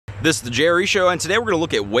This is the Jerry Show, and today we're going to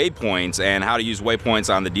look at waypoints and how to use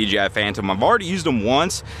waypoints on the DJI Phantom. I've already used them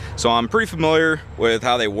once, so I'm pretty familiar with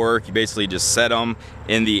how they work. You basically just set them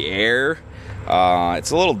in the air.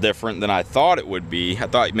 It's a little different than I thought it would be. I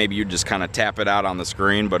thought maybe you'd just kind of tap it out on the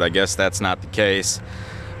screen, but I guess that's not the case.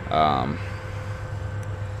 Let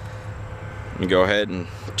me go ahead and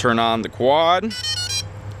turn on the quad.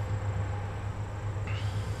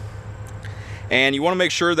 And you want to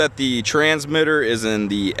make sure that the transmitter is in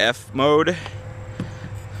the F mode.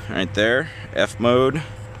 Right there, F mode.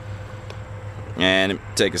 And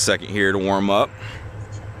take a second here to warm up.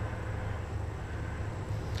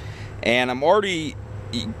 And I'm already,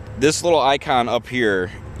 this little icon up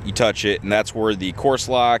here, you touch it, and that's where the course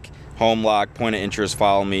lock, home lock, point of interest,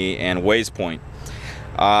 follow me, and waypoint.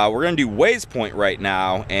 We're going to do waypoint right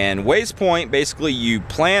now. And waypoint, basically you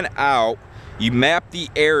plan out, you map the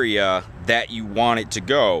area that you want it to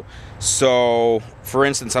go. So for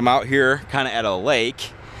instance, I'm out here kind of at a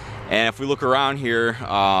lake, and if we look around here,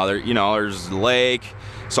 there's a lake,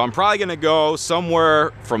 so I'm probably gonna go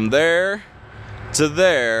somewhere from there to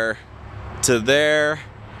there to there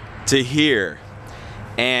to here,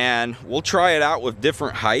 and we'll try it out with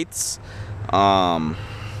different heights.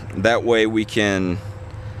 That way we can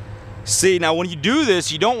see. Now when you do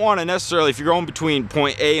this, you don't want to necessarily, if you're going between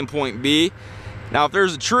point A and point B, now if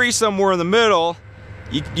there's a tree somewhere in the middle,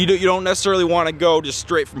 you don't necessarily want to go just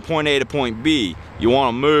straight from point A to point B. You want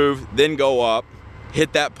to move, then go up,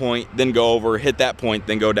 hit that point, then go over, hit that point,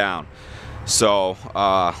 then go down. So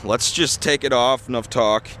let's just take it off, enough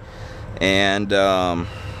talk, and we'll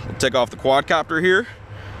take off the quadcopter here,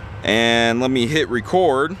 and let me hit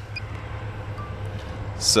record.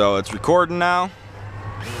 So it's recording now.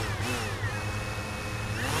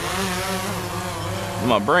 I'm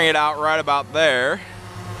gonna bring it out right about there,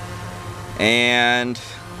 and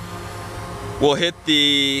we'll hit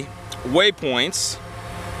the waypoints,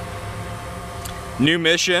 new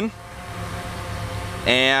mission,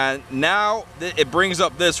 and now it brings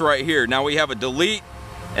up this right here. Now we have a delete,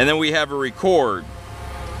 and then we have a record.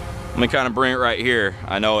 Let me kind of bring it right here.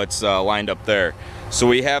 I know it's lined up there. So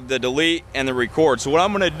we have the delete and the record. So what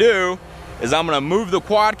I'm gonna do is I'm gonna move the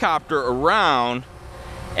quadcopter around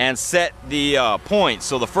and set the point.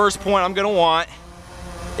 So the first point I'm gonna want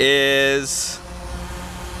is,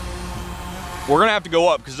 we're gonna have to go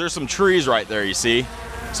up because there's some trees right there, you see.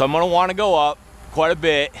 So I'm gonna want to go up quite a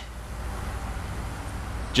bit,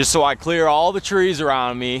 just so I clear all the trees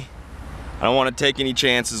around me. I don't want to take any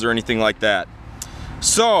chances or anything like that.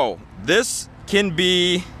 So this can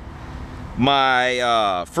be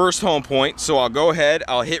my first home point. So I'll go ahead,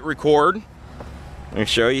 I'll hit record. Let me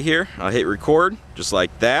show you here. I'll hit record just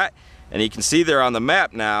like that, and you can see there on the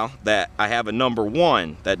map now that I have a number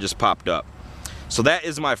 1 that just popped up. So that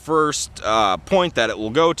is my first point that it will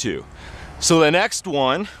go to. So the next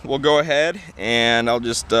one, we'll go ahead and I'll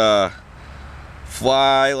just fly,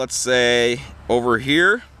 let's say, over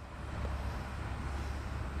here.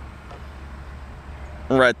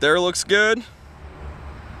 Right there looks good.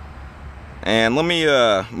 And let me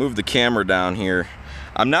move the camera down here.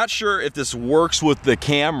 I'm not sure if this works with the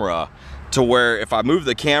camera, to where if I move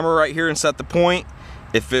the camera right here and set the point,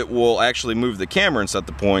 if it will actually move the camera and set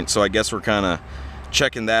the point. So I guess we're kind of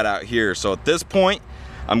checking that out here. So at this point,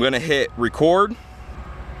 I'm gonna hit record.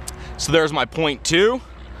 So there's my point 2,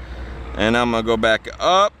 and I'm gonna go back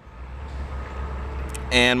up,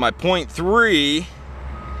 and my point 3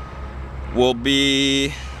 will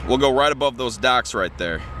go right above those docks right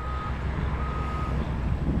there.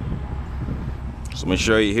 So let me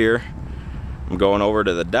show you here. I'm going over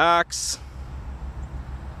to the docks,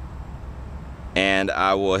 and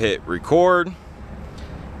I will hit record,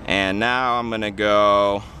 and now I'm gonna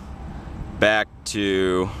go back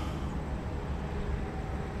to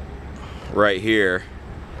right here,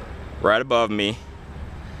 right above me,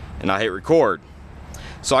 and I hit record.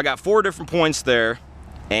 So I got 4 different points there,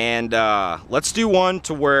 and let's do one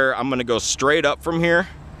to where I'm gonna go straight up from here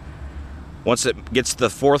once it gets to the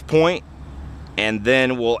 4th point, and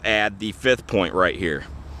then we'll add the 5th point right here.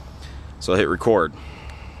 So I'll hit record.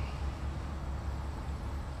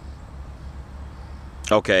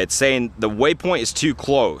 Okay, it's saying the waypoint is too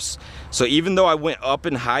close. So even though I went up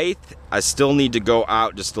in height, I still need to go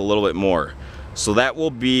out just a little bit more. So that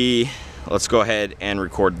will be, let's go ahead and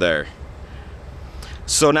record there.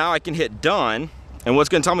 So now I can hit done, and what's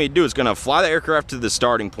gonna tell me to do is gonna fly the aircraft to the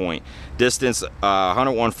starting point, distance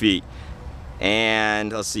 101 feet.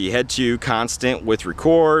 And let's see, head to constant with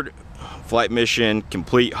record, flight mission,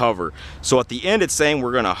 complete, hover. So at the end it's saying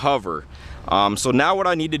we're gonna hover. So now what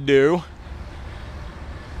I need to do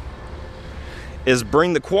is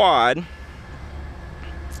bring the quad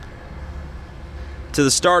to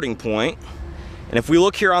the starting point. And if we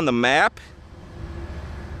look here on the map,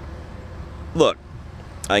 look,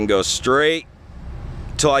 I can go straight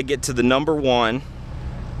till I get to the number 1,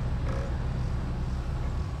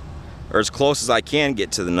 or as close as I can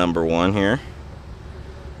get to the number 1 here.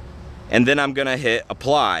 And then I'm gonna hit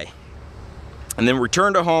apply. And then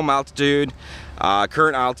return to home altitude.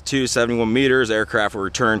 Current altitude 71 meters. Aircraft will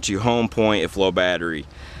return to home point if low battery.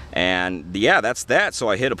 And yeah, that's that. So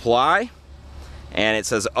I hit apply, and it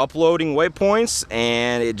says uploading waypoints,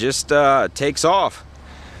 and it just takes off.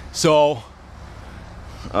 So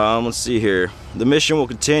let's see here. The mission will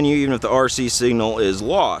continue even if the RC signal is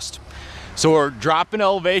lost. So we're dropping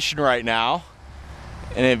elevation right now,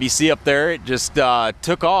 and if you see up there, it just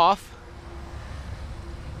took off.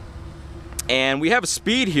 And we have a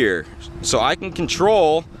speed here, so I can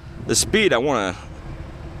control the speed. I want to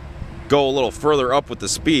go a little further up with the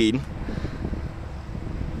speed.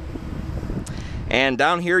 And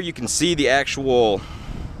down here you can see the actual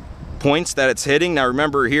points that it's hitting. Now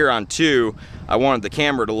remember, here on 2, I wanted the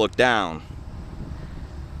camera to look down.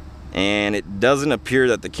 And it doesn't appear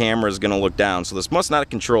that the camera is going to look down, so this must not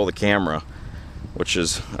control the camera, which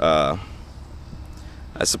is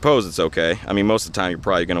I suppose it's okay. I mean, most of the time you're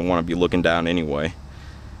probably going to want to be looking down anyway.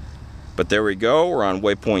 But there we go, we're on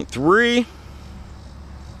waypoint 3.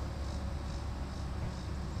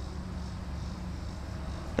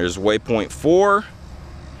 There's waypoint 4.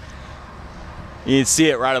 You can see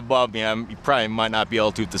it right above me. You probably might not be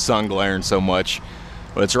able to with the sun glaring so much,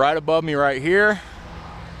 but it's right above me right here.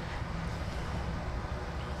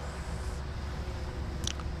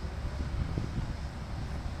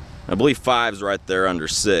 I believe 5's right there under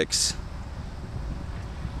 6.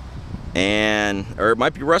 Or it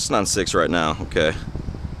might be resting on 6 right now. Okay.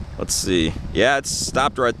 Let's see. Yeah, it's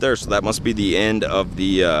stopped right there, so that must be the end of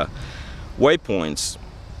the waypoints,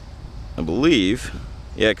 I believe.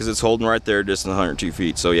 Yeah, because it's holding right there, distant 102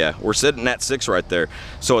 feet. So yeah, we're sitting at 6 right there.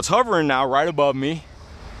 So it's hovering now right above me.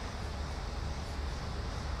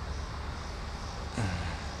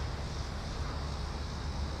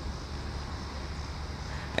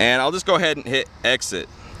 And I'll just go ahead and hit exit,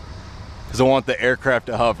 because I want the aircraft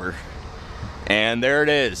to hover. And there it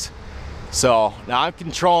is. So now I'm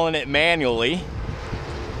controlling it manually.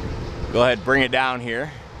 Go ahead and bring it down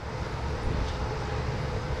here.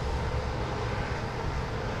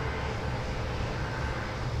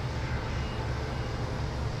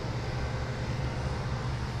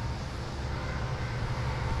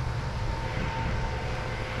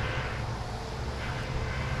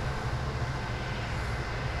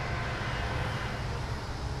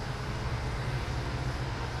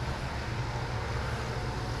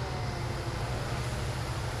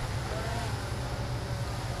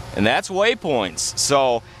 And that's waypoints.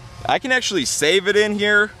 So I can actually save it in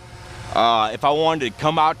here if I wanted to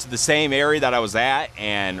come out to the same area that I was at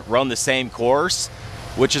and run the same course,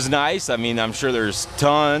 which is nice. I mean, I'm sure there's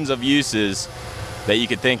tons of uses that you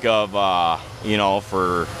could think of, you know,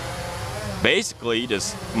 for basically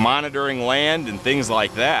just monitoring land and things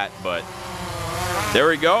like that. But there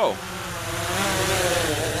we go.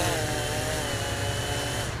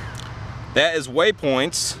 That is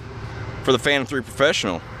waypoints for the Phantom 3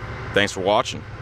 Professional. Thanks for watching.